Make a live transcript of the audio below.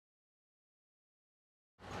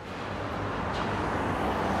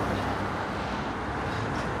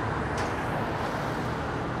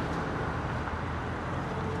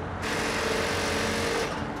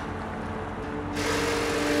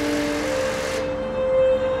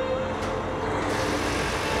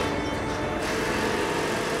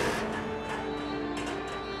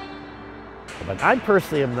But I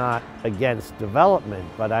personally am not against development,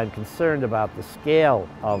 but I'm concerned about the scale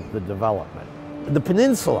of the development. The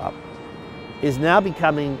peninsula is now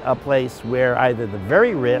becoming a place where either the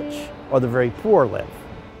very rich or the very poor live.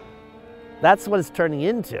 That's what it's turning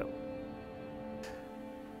into.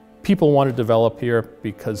 People want to develop here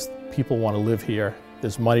because people want to live here.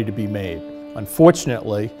 There's money to be made.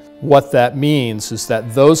 Unfortunately, what that means is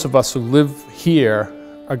that those of us who live here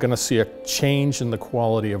are going to see a change in the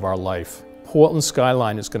quality of our life. Portland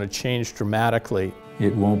skyline is going to change dramatically.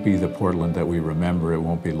 It won't be the Portland that we remember. It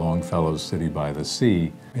won't be Longfellow's City by the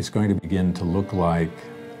Sea. It's going to begin to look like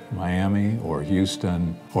Miami or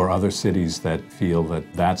Houston or other cities that feel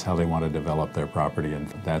that that's how they want to develop their property and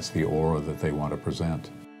that's the aura that they want to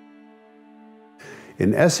present.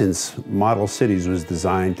 In essence, Model Cities was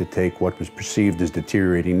designed to take what was perceived as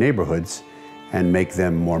deteriorating neighborhoods and make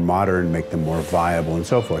them more modern, make them more viable and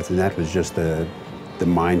so forth. And that was just the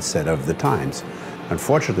mindset of the times.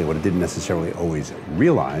 Unfortunately, what it didn't necessarily always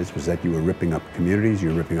realize was that you were ripping up communities, you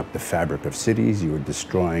were ripping up the fabric of cities, you were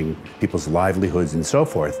destroying people's livelihoods and so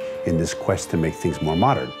forth in this quest to make things more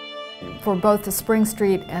modern. For both the Spring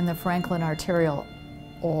Street and the Franklin Arterial,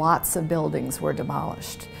 lots of buildings were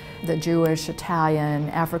demolished. The Jewish, Italian,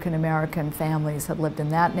 African-American families had lived in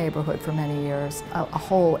that neighborhood for many years. A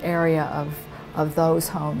whole area of those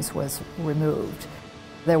homes was removed.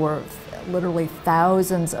 There were literally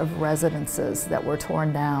thousands of residences that were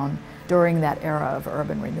torn down during that era of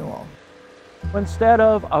urban renewal. Instead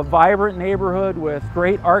of a vibrant neighborhood with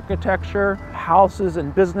great architecture, houses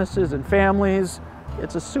and businesses and families,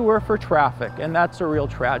 it's a sewer for traffic, and that's a real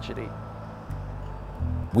tragedy.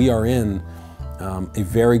 We are in a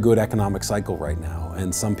very good economic cycle right now,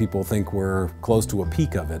 and some people think we're close to a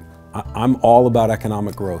peak of it. I'm all about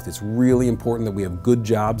economic growth. It's really important that we have good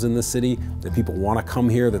jobs in the city, that people want to come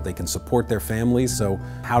here, that they can support their families. So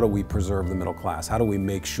how do we preserve the middle class? How do we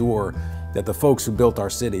make sure that the folks who built our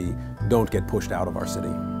city don't get pushed out of our city?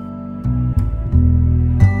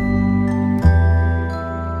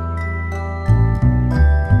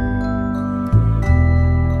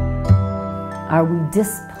 Are we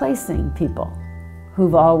displacing people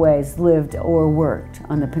who've always lived or worked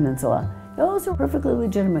on the peninsula? Those are perfectly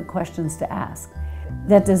legitimate questions to ask.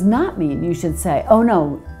 That does not mean you should say, oh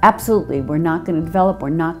no, absolutely, we're not going to develop, we're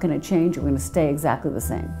not going to change, we're going to stay exactly the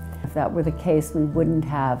same. If that were the case, we wouldn't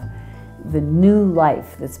have the new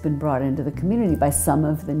life that's been brought into the community by some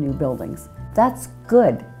of the new buildings. That's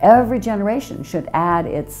good. Every generation should add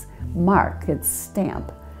its mark, its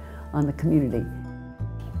stamp on the community.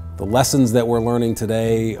 The lessons that we're learning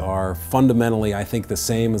today are fundamentally, I think, the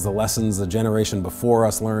same as the lessons the generation before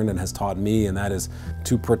us learned and has taught me, and that is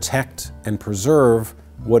to protect and preserve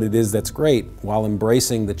what it is that's great while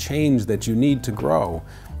embracing the change that you need to grow.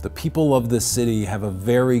 The people of this city have a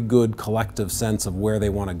very good collective sense of where they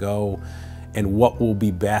want to go and what will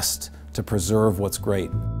be best to preserve what's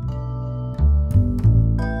great.